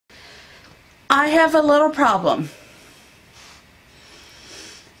I have a little problem.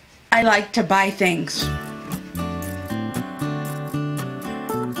 I like to buy things.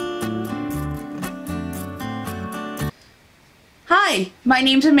 Hi, my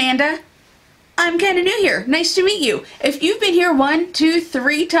name's Amanda. I'm kind of new here. Nice to meet you. If you've been here 1, 2,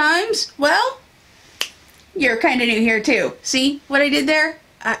 3 times, well, you're kind of new here too. See what I did there?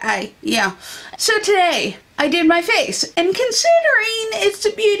 Yeah. So today, I did my face, and considering it's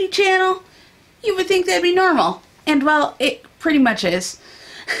a beauty channel, you would think that'd be normal. And well, it pretty much is.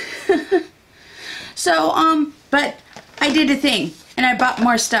 So, but I did a thing, and I bought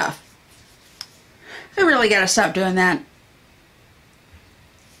more stuff. I really gotta stop doing that.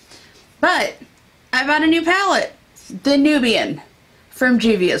 But I bought a new palette, the Nubian from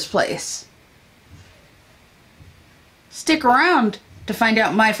Juvia's place. Stick around to find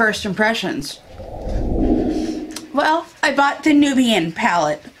out my first impressions. Well, I bought the Nubian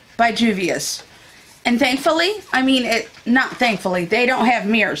palette by Juvia's. And thankfully, not thankfully, they don't have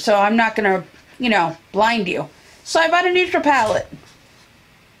mirrors, so I'm not gonna, blind you. So I bought a neutral palette.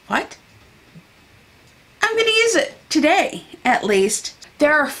 What? I'm gonna use it today, at least.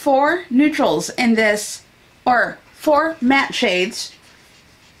 There are 4 neutrals in this, or 4 matte shades.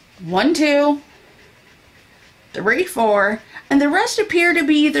 1, 2, 3, 4, and the rest appear to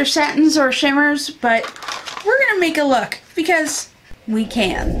be either satins or shimmers, but we're gonna make a look because we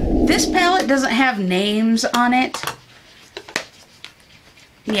can. This palette doesn't have names on it.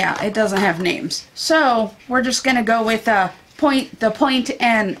 Yeah, it doesn't have names. So we're just gonna go with the point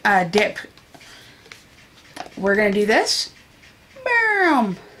and dip. We're gonna do this.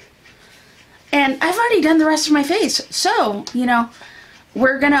 Boom. And I've already done the rest of my face, so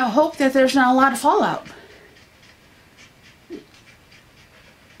we're gonna hope that there's not a lot of fallout.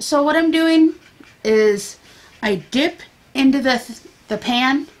 So what I'm doing is I dip into the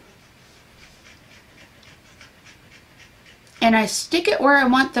pan and I stick it where I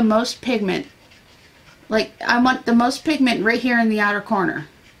want the most pigment. Like I want the most pigment right here in the outer corner,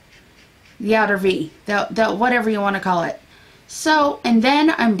 the outer V, the whatever you want to call it. So, and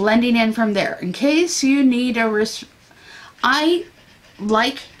then I'm blending in from there. In case you need I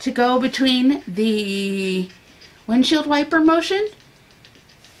like to go between the windshield wiper motion.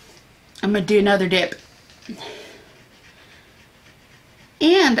 I'm going to do another dip.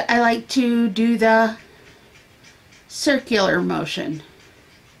 And I like to do the circular motion.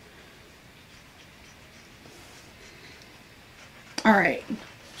 Alright,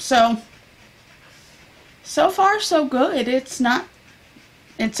 so far so good. It's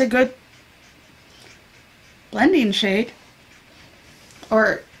a good blending shade.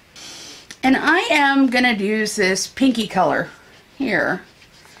 And I am gonna use this pinky color here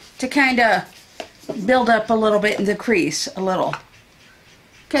to kind of build up a little bit in the crease a little,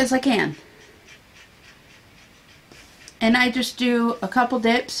 because I can. And I just do a couple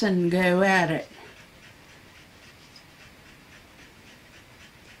dips and go at it.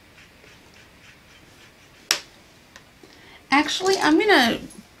 Actually, I'm going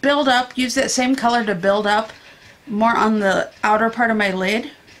to use that same color to build up more on the outer part of my lid.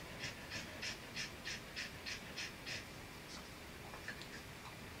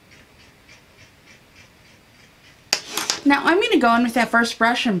 Now I'm going to go in with that first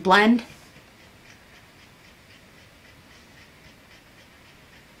brush and blend.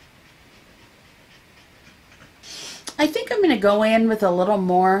 I think I'm going to go in with a little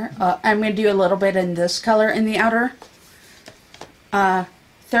more. I'm going to do a little bit in this color in the outer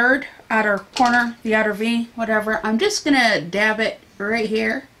third outer corner, the outer V, whatever. I'm just going to dab it right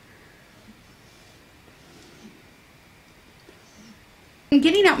here. I'm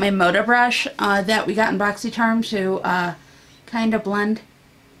getting out my Moda brush that we got in BoxyCharm to kind of blend.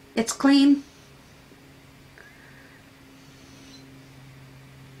 It's clean.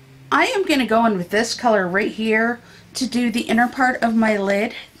 I am going to go in with this color right here to do the inner part of my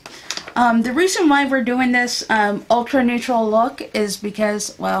lid. The reason why we're doing this ultra neutral look is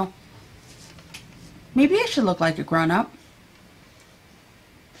because, well, maybe I should look like a grown-up.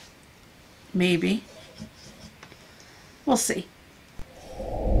 Maybe. We'll see.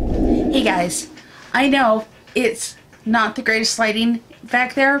 Hey guys, I know it's not the greatest lighting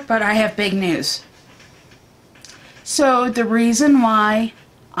back there, but I have big news. So the reason why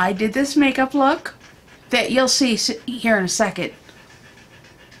I did this makeup look that you'll see here in a second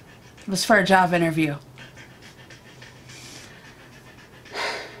was for a job interview.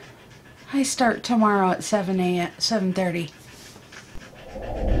 I start tomorrow at 7:30.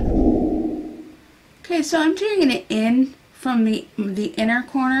 Okay, so I'm doing it in from the inner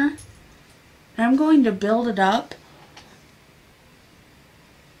corner. I'm going to build it up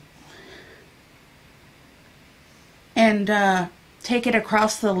and take it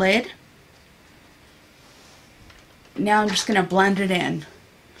across the lid. Now I'm just going to blend it in.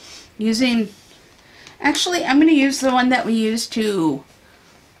 Actually, I'm going to use the one that we used to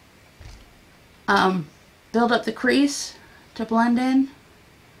build up the crease to blend in.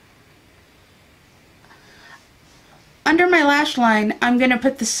 Under my lash line, I'm going to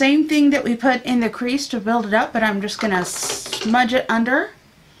put the same thing that we put in the crease to build it up, but I'm just going to smudge it under.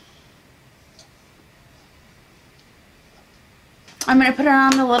 I'm going to put it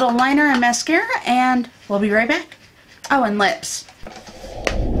on the little liner and mascara, and we'll be right back. Oh, and lips.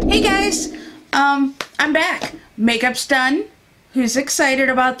 Hey guys, I'm back. Makeup's done. Who's excited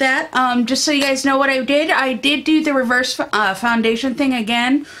about that? Just so you guys know what I did do the reverse foundation thing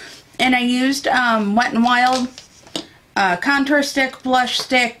again, and I used Wet n Wild contour stick, blush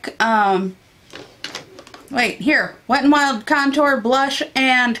stick, Wet n Wild contour, blush,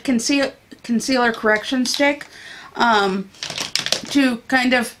 and concealer correction stick to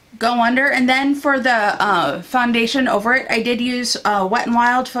kind of go under. And then for the foundation over it, I did use Wet n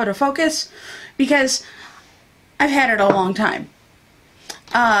Wild Photo Focus because I've had it a long time.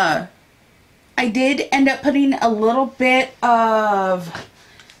 I did end up putting a little bit of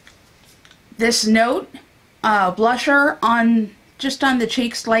this Note blusher on, just on the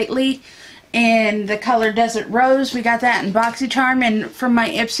cheeks lightly, in the color Desert Rose. We got that in BoxyCharm, and from my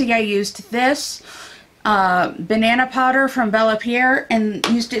Ipsy I used this banana powder from Bella Pierre and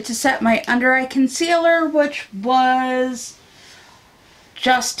used it to set my under eye concealer, which was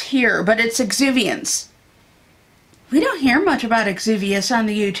just here, but it's Juvia's. We don't hear much about Juvias on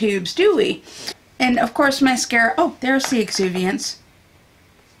the YouTubes, do we? And of course mascara. Oh, there's the Juvia's.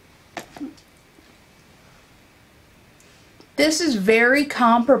 This is very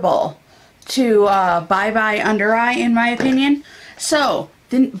comparable to Bye Bye Under Eye, in my opinion. So,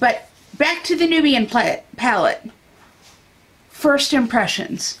 but back to the Nubian palette. First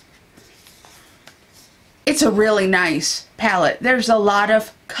impressions. It's a really nice palette. There's a lot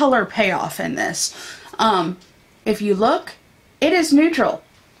of color payoff in this. If you look, it is neutral.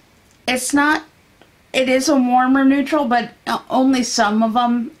 It's not, it is a warmer neutral, but only some of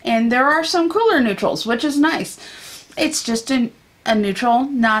them, and there are some cooler neutrals, which is nice. It's just a neutral,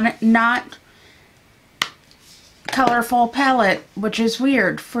 not colorful palette, which is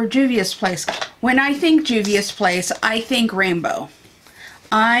weird for Juvia's Place. When I think Juvia's Place, I think rainbow.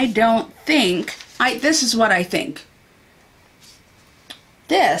 I don't think, this is what I think.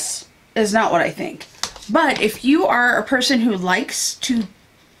 This is not what I think. But if you are a person who likes to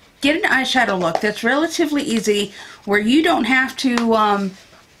get an eyeshadow look that's relatively easy, where you don't have to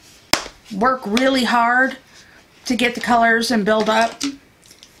work really hard to get the colors and build up,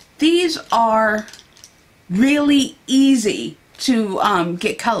 these are really easy to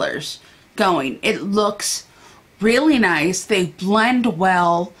get colors going. It looks really nice. They blend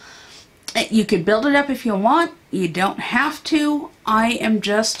well. You could build it up if you want. You don't have to. I am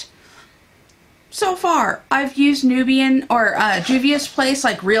just, so far, I've used Nubian or Juvia's Place,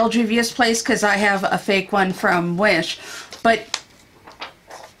 like real Juvia's Place, because I have a fake one from Wish. But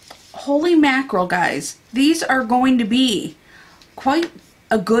holy mackerel, guys, these are going to be quite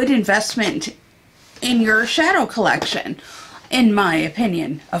a good investment in your shadow collection, in my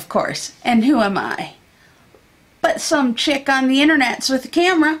opinion, of course. And who am I? But some chick on the internets with a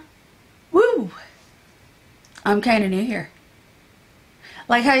camera. Woo! I'm kind of new here.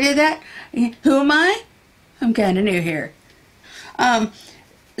 Like how I did that? Who am I? I'm kind of new here.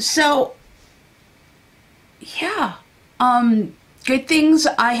 So, yeah. Good things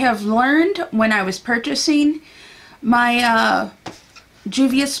I have learned when I was purchasing my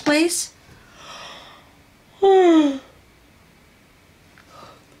Juvia's Place.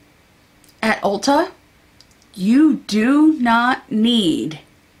 At Ulta, you do not need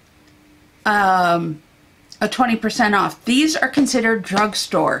a 20% off. These are considered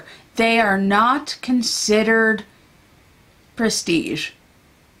drugstore. They are not considered prestige.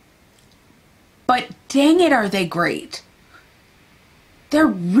 But dang it, are they great. They're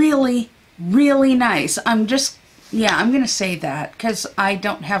really, really nice. I'm going to say that because I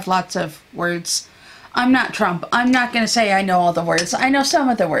don't have lots of words. I'm not Trump. I'm not going to say I know all the words. I know some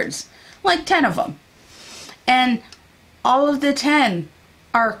of the words, like 10 of them. And all of the 10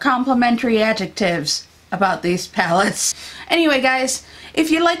 are complimentary adjectives about these palettes. Anyway, guys, if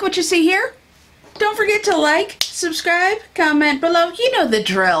you like what you see here, don't forget to like, subscribe, comment below. You know the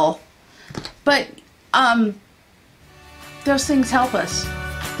drill. But, those things help us.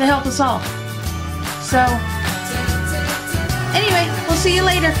 They help us all. So, anyway, we'll see you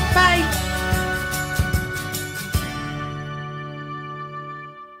later. Bye.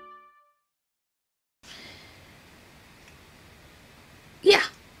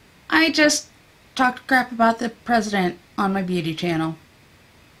 I just talked crap about the president on my beauty channel.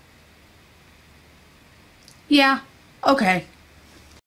 Yeah, okay.